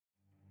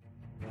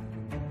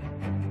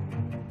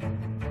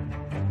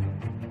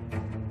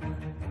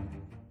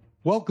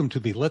Welcome to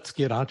the Let's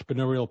Get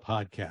Entrepreneurial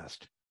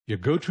podcast, your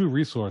go-to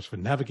resource for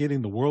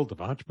navigating the world of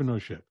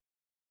entrepreneurship.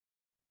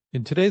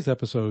 In today's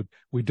episode,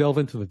 we delve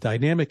into the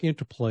dynamic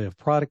interplay of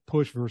product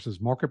push versus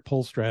market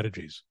pull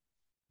strategies.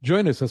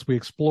 Join us as we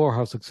explore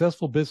how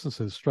successful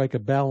businesses strike a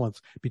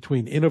balance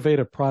between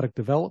innovative product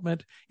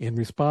development and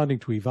responding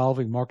to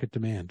evolving market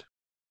demand.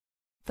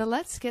 The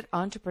Let's Get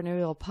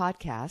Entrepreneurial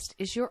podcast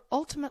is your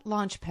ultimate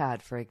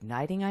launchpad for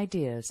igniting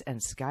ideas and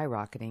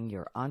skyrocketing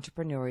your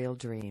entrepreneurial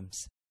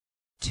dreams.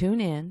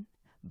 Tune in,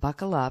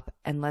 buckle up,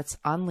 and let's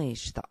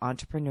unleash the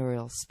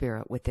entrepreneurial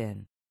spirit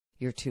within.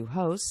 Your two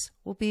hosts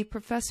will be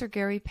Professor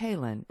Gary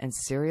Palin and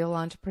serial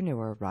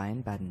entrepreneur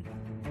Ryan Budden.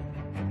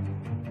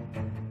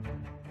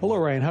 Hello,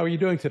 Ryan. How are you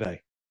doing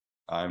today?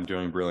 I'm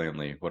doing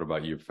brilliantly. What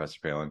about you, Professor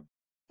Palin?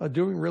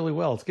 Doing really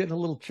well. It's getting a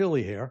little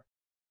chilly here.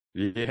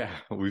 Yeah,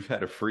 we've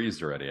had a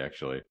freeze already,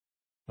 actually.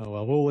 Oh,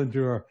 well, we'll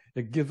endure.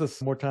 It gives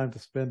us more time to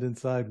spend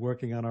inside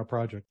working on our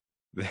project.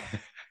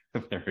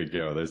 There we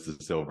go. There's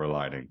the silver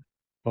lining.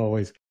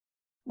 Always.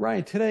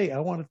 Ryan, today I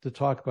wanted to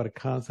talk about a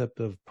concept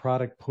of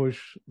product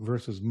push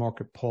versus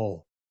market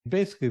pull.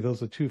 Basically,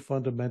 those are two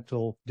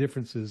fundamental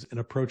differences in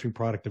approaching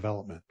product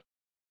development.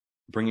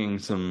 Bringing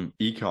some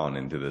econ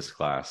into this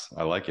class.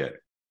 I like it.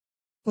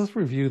 Let's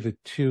review the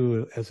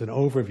two as an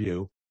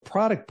overview.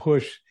 Product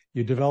push,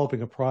 you're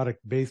developing a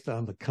product based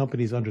on the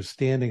company's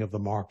understanding of the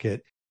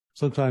market.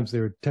 Sometimes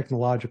their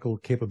technological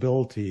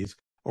capabilities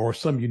or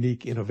some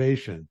unique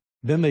innovation.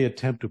 Then they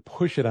attempt to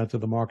push it onto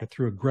the market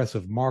through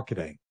aggressive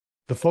marketing.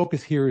 The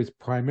focus here is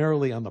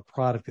primarily on the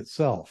product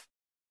itself,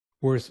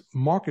 whereas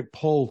market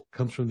pull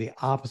comes from the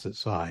opposite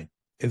side.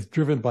 It's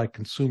driven by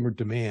consumer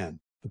demand.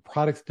 The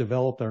products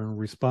developed are in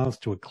response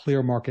to a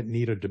clear market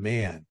need or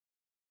demand.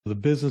 The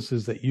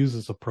businesses that use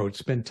this approach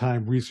spend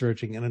time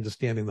researching and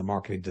understanding the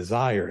marketing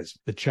desires,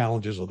 the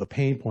challenges or the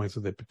pain points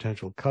of their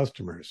potential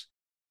customers.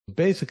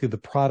 Basically, the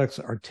products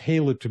are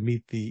tailored to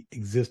meet the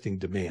existing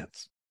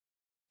demands.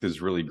 There's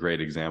really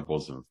great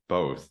examples of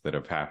both that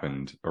have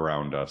happened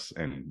around us,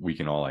 and we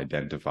can all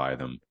identify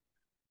them.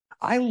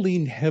 I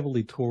lean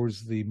heavily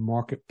towards the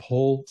market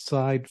pull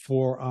side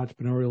for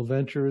entrepreneurial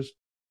ventures.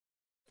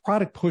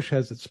 Product push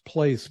has its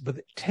place, but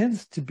it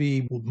tends to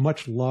be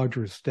much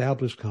larger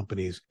established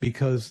companies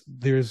because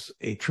there's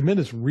a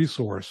tremendous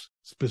resource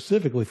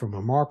specifically from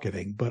a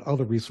marketing, but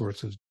other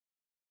resources.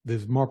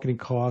 There's marketing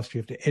costs. You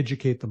have to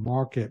educate the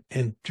market.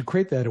 And to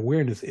create that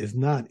awareness is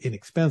not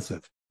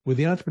inexpensive. Where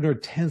the entrepreneur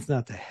tends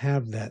not to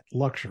have that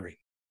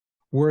luxury.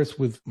 Whereas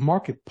with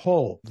market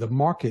pull, the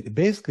market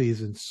basically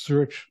is in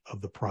search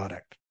of the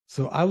product.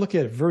 So I look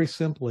at it very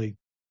simply.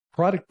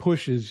 Product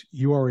push is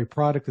you are a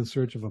product in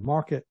search of a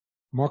market.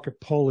 Market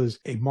pull is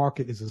a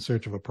market is in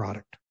search of a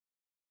product.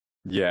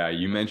 Yeah,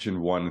 you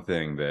mentioned one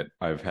thing that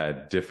I've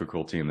had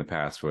difficulty in the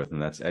past with,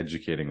 and that's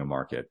educating a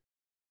market.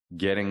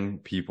 Getting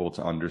people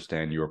to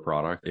understand your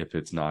product, if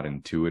it's not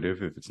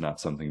intuitive, if it's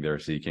not something they're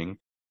seeking,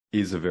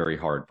 is a very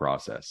hard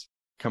process.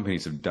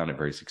 Companies have done it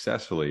very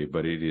successfully,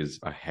 but it is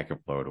a heck of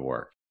a load of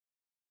work.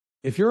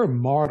 If you're a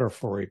martyr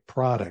for a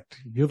product,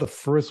 you're the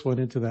first one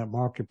into that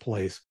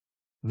marketplace.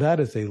 That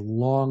is a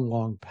long,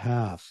 long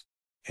path.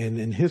 And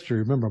in history,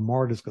 remember,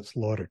 martyrs got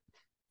slaughtered.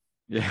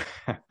 Yeah.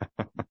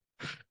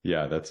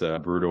 Yeah, that's a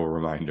brutal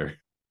reminder.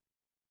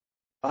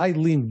 I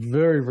lean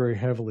very, very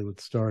heavily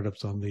with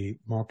startups on the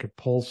market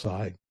pull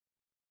side,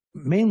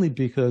 mainly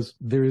because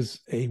there's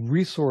a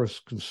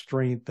resource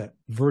constraint that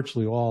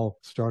virtually all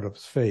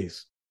startups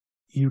face.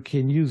 You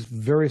can use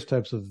various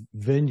types of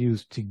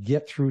venues to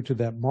get through to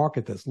that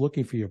market that's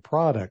looking for your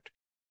product.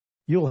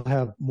 You'll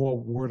have more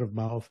word of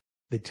mouth.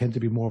 They tend to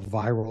be more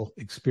viral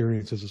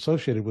experiences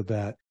associated with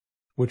that,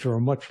 which are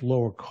a much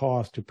lower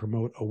cost to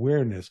promote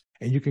awareness.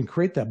 And you can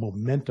create that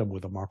momentum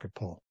with a market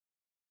pull.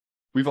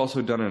 We've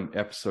also done an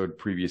episode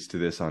previous to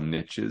this on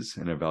niches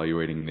and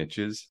evaluating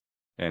niches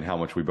and how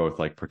much we both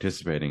like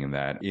participating in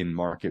that. In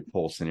market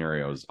pull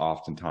scenarios,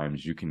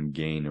 oftentimes you can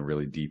gain a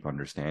really deep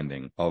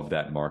understanding of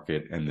that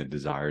market and the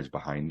desires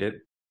behind it,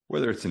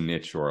 whether it's a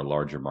niche or a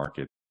larger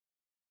market.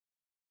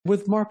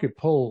 With market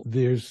pull,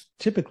 there's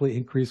typically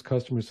increased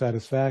customer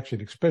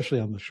satisfaction,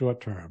 especially on the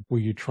short term, where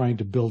you're trying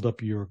to build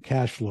up your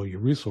cash flow, your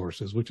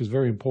resources, which is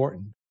very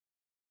important.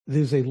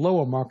 There's a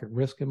lower market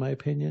risk, in my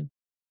opinion.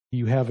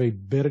 You have a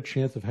better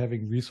chance of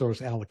having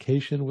resource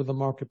allocation with a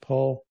market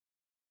pull.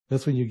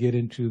 That's when you get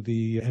into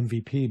the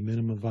MVP,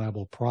 minimum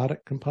viable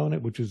product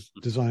component, which is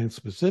designed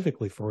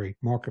specifically for a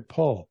market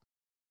pull.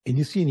 And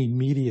you see an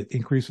immediate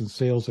increase in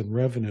sales and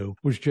revenue,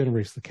 which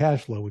generates the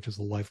cash flow, which is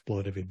the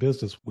lifeblood of a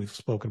business we've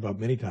spoken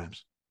about many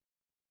times.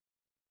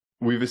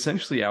 We've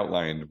essentially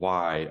outlined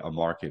why a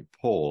market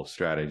pull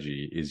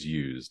strategy is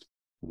used.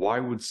 Why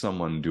would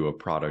someone do a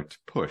product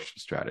push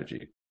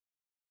strategy?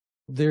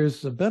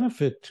 There's a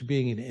benefit to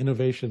being an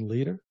innovation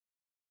leader.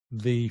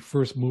 The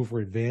first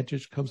mover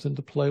advantage comes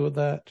into play with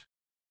that.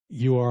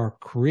 You are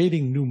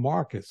creating new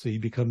markets, so you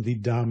become the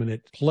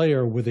dominant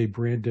player with a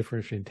brand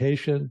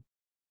differentiation.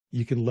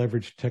 You can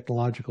leverage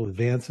technological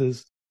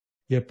advances.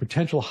 You have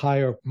potential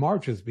higher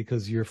margins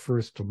because you're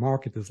first to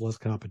market. There's less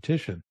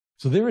competition.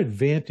 So there are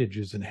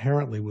advantages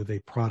inherently with a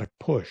product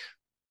push.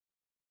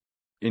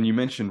 And you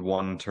mentioned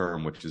one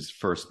term, which is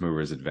first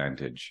mover's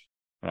advantage.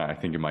 I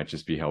think it might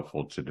just be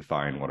helpful to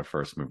define what a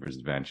first mover's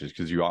advantage is,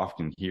 because you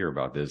often hear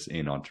about this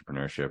in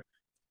entrepreneurship.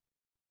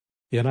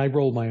 Yeah, and I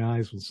roll my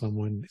eyes when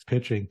someone is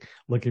pitching,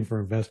 looking for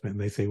investment,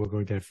 and they say we're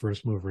going to have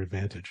first mover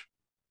advantage.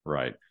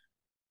 Right.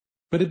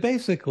 But it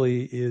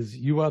basically is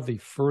you are the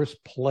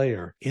first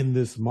player in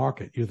this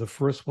market. You're the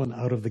first one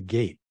out of the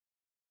gate.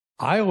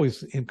 I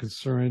always am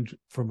concerned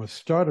from a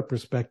startup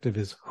perspective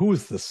is who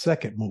is the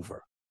second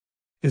mover?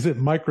 Is it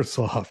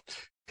Microsoft?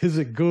 Is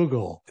it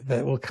Google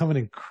that will come in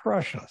and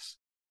crush us?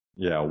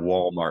 Yeah,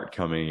 Walmart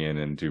coming in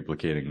and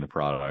duplicating the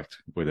product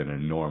with an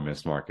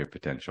enormous market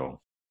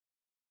potential.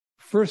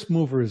 First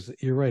movers,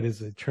 you're right,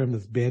 is a term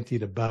that's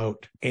bandied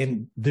about.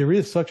 And there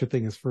is such a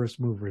thing as first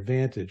mover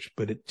advantage,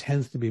 but it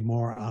tends to be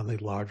more on the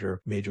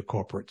larger major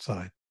corporate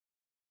side.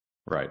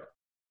 Right.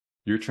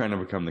 You're trying to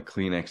become the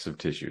Kleenex of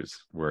tissues,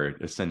 where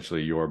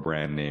essentially your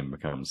brand name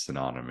becomes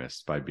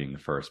synonymous by being the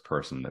first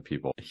person that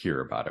people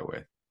hear about it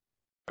with.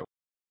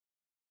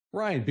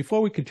 Ryan,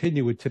 before we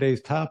continue with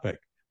today's topic,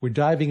 we're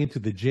diving into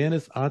the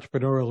Janus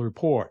Entrepreneurial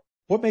Report.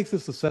 What makes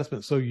this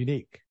assessment so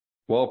unique?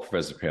 Well,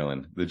 Professor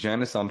Palin, the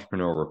Janus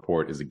Entrepreneurial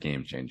Report is a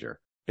game changer.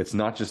 It's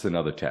not just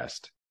another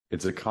test.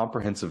 It's a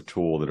comprehensive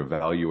tool that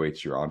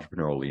evaluates your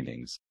entrepreneurial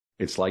leanings.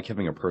 It's like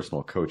having a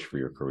personal coach for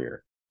your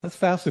career. That's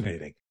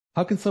fascinating.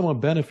 How can someone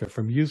benefit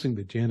from using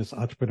the Janus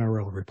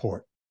Entrepreneurial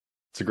Report?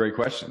 It's a great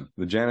question.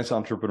 The Janus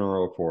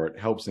Entrepreneurial Report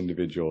helps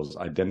individuals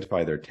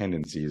identify their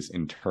tendencies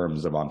in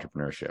terms of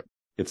entrepreneurship.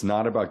 It's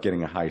not about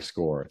getting a high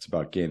score. It's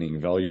about gaining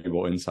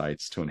valuable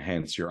insights to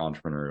enhance your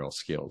entrepreneurial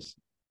skills.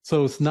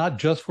 So it's not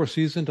just for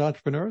seasoned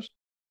entrepreneurs?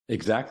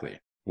 Exactly.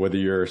 Whether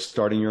you're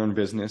starting your own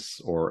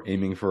business or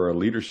aiming for a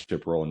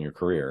leadership role in your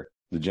career,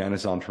 the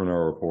Janus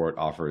Entrepreneurial Report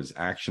offers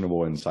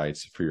actionable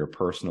insights for your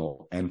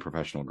personal and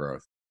professional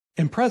growth.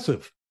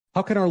 Impressive.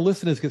 How can our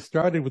listeners get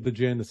started with the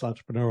Janus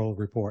Entrepreneurial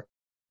Report?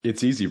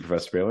 It's easy,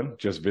 Professor Palin.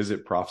 Just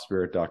visit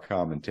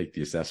profspirit.com and take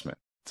the assessment.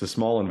 It's a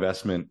small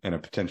investment and a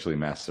potentially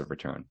massive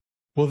return.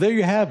 Well, there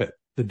you have it.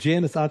 The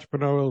Janus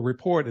Entrepreneurial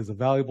Report is a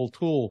valuable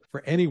tool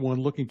for anyone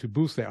looking to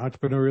boost their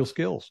entrepreneurial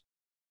skills.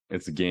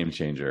 It's a game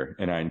changer,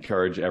 and I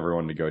encourage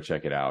everyone to go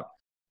check it out.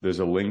 There's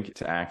a link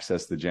to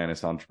access the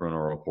Janus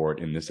Entrepreneurial Report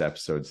in this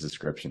episode's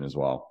description as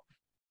well.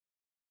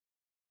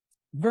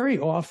 Very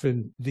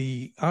often,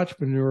 the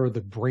entrepreneur,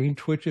 the brain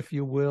twitch, if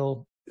you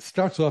will,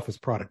 starts off as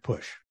product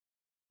push.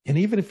 And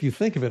even if you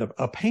think of it,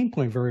 a pain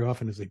point very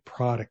often is a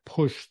product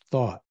push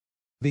thought.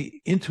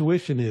 The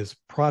intuition is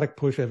product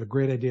push. I have a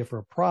great idea for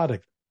a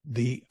product.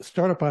 The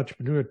startup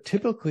entrepreneur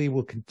typically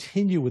will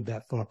continue with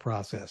that thought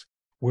process,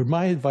 where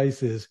my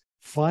advice is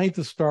find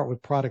to start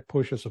with product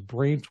push as a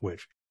brain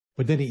twitch,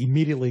 but then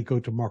immediately go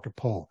to market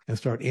pull and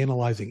start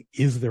analyzing,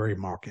 is there a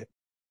market?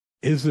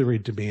 Is there a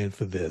demand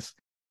for this?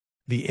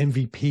 The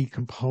MVP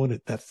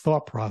component, that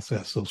thought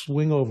process. So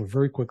swing over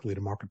very quickly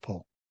to market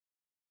pull.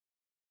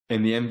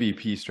 And the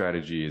MVP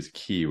strategy is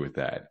key with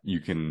that. You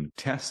can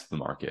test the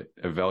market,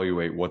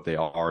 evaluate what they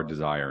are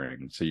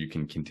desiring, so you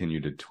can continue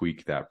to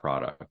tweak that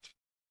product.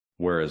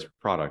 Whereas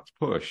product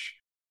push,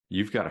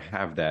 you've got to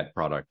have that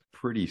product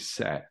pretty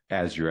set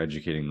as you're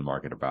educating the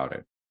market about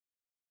it.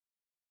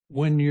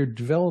 When you're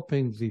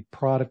developing the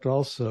product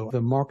also,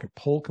 the market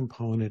pull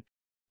component,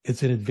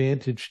 it's an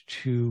advantage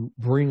to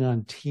bring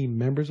on team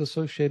members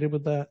associated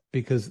with that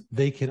because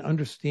they can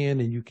understand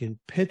and you can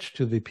pitch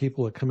to the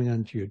people that are coming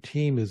onto your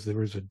team as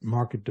there is a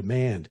market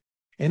demand.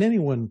 And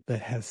anyone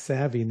that has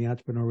savvy in the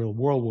entrepreneurial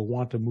world will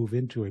want to move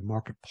into a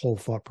market pull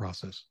thought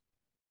process.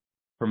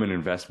 From an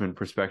investment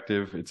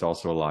perspective, it's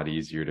also a lot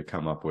easier to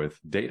come up with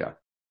data.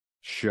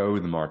 Show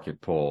the market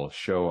pull,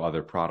 show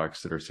other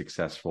products that are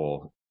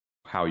successful,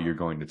 how you're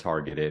going to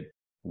target it,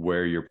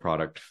 where your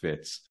product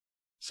fits,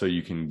 so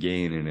you can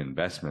gain an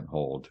investment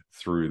hold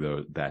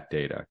through that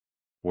data.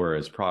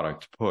 Whereas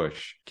product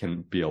push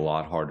can be a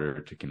lot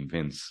harder to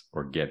convince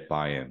or get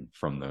buy-in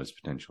from those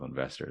potential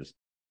investors.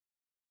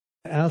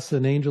 As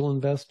an angel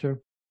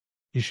investor,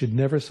 you should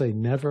never say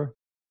never,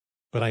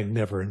 but I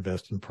never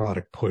invest in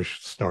product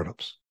push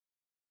startups.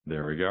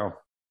 There we go.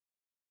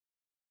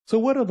 So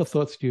what other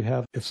thoughts do you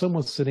have? If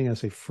someone's sitting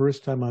as a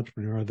first-time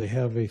entrepreneur, they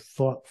have a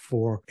thought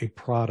for a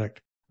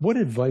product, what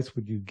advice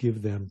would you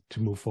give them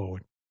to move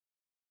forward?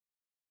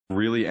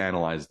 Really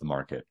analyze the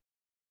market.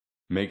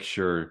 Make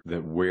sure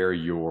that where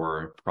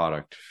your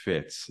product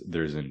fits,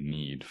 there's a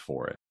need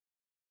for it.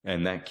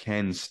 And that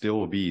can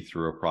still be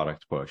through a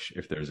product push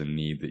if there's a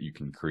need that you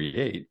can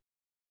create.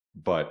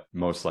 But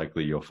most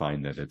likely you'll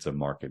find that it's a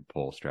market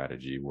pull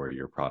strategy where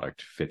your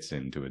product fits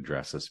in to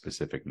address a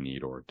specific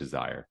need or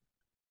desire.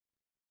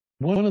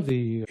 One of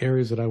the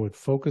areas that I would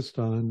focus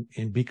on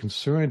and be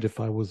concerned if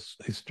I was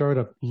a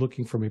startup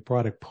looking from a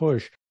product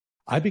push,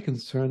 I'd be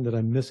concerned that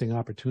I'm missing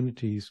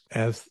opportunities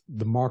as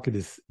the market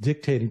is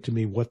dictating to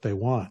me what they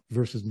want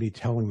versus me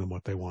telling them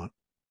what they want.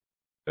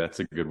 That's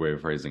a good way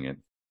of phrasing it.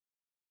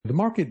 The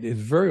market is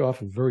very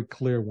often very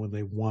clear when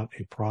they want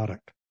a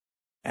product.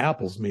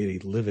 Apple's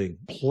made a living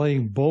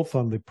playing both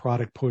on the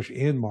product push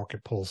and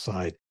market pull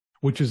side,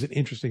 which is an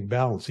interesting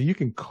balance. So you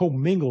can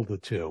commingle the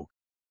two.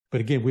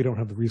 But again, we don't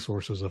have the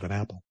resources of an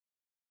Apple.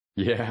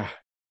 Yeah,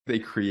 they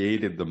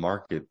created the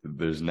market.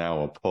 There's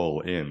now a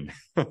pull in.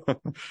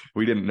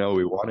 We didn't know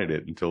we wanted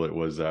it until it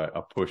was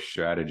a push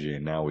strategy,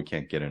 and now we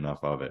can't get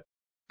enough of it.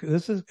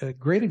 This is a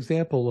great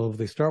example of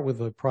they start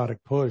with a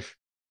product push,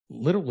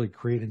 literally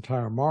create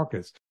entire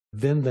markets.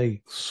 Then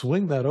they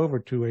swing that over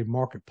to a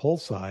market pull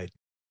side,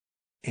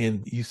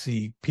 and you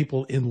see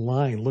people in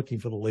line looking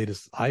for the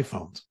latest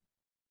iPhones.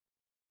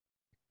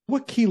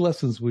 What key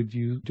lessons would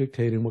you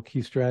dictate and what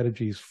key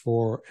strategies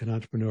for an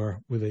entrepreneur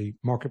with a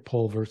market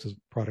pull versus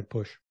product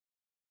push?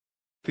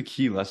 The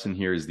key lesson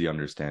here is the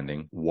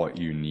understanding what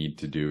you need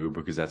to do,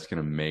 because that's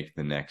going to make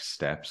the next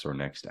steps or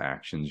next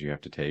actions you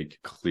have to take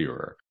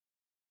clearer.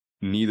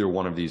 Neither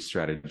one of these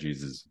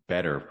strategies is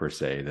better per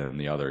se than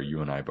the other.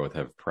 You and I both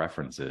have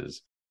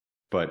preferences,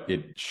 but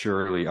it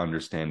surely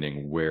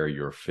understanding where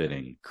you're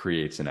fitting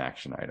creates an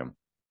action item.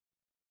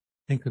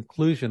 In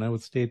conclusion, I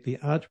would state the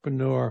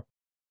entrepreneur,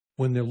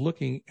 when they're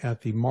looking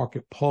at the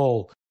market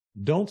pull,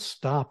 don't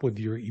stop with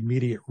your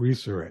immediate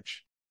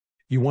research.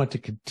 You want to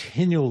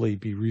continually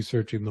be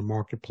researching the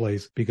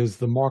marketplace because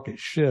the market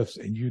shifts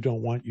and you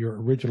don't want your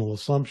original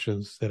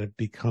assumptions that have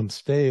become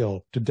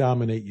stale to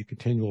dominate your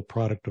continual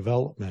product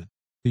development.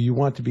 You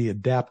want to be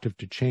adaptive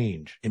to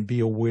change and be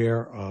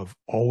aware of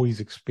always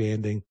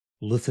expanding,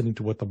 listening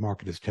to what the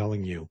market is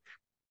telling you.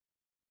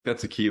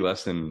 That's a key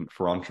lesson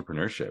for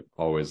entrepreneurship.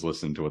 Always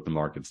listen to what the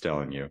market's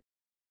telling you.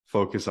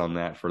 Focus on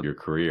that for your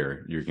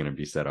career. You're going to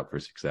be set up for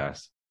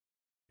success.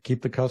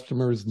 Keep the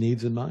customer's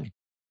needs in mind.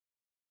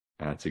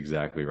 That's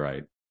exactly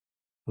right.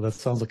 Well, that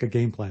sounds like a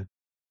game plan.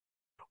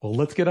 Well,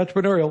 let's get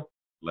entrepreneurial.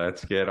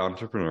 Let's get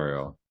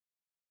entrepreneurial.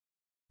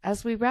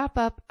 As we wrap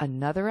up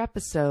another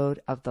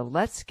episode of the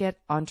Let's Get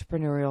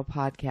Entrepreneurial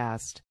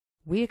podcast,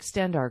 we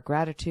extend our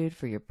gratitude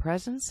for your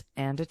presence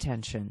and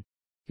attention.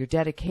 Your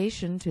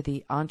dedication to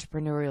the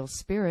entrepreneurial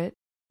spirit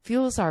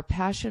fuels our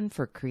passion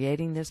for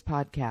creating this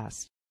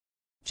podcast.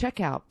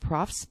 Check out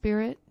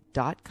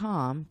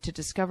profspirit.com to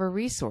discover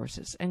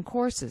resources and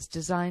courses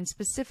designed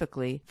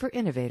specifically for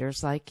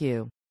innovators like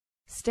you.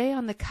 Stay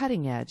on the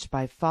cutting edge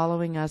by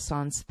following us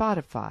on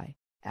Spotify,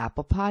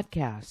 Apple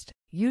Podcast,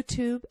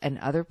 YouTube, and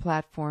other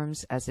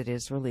platforms as it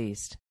is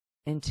released.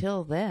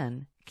 Until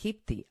then,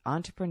 keep the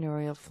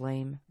entrepreneurial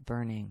flame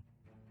burning.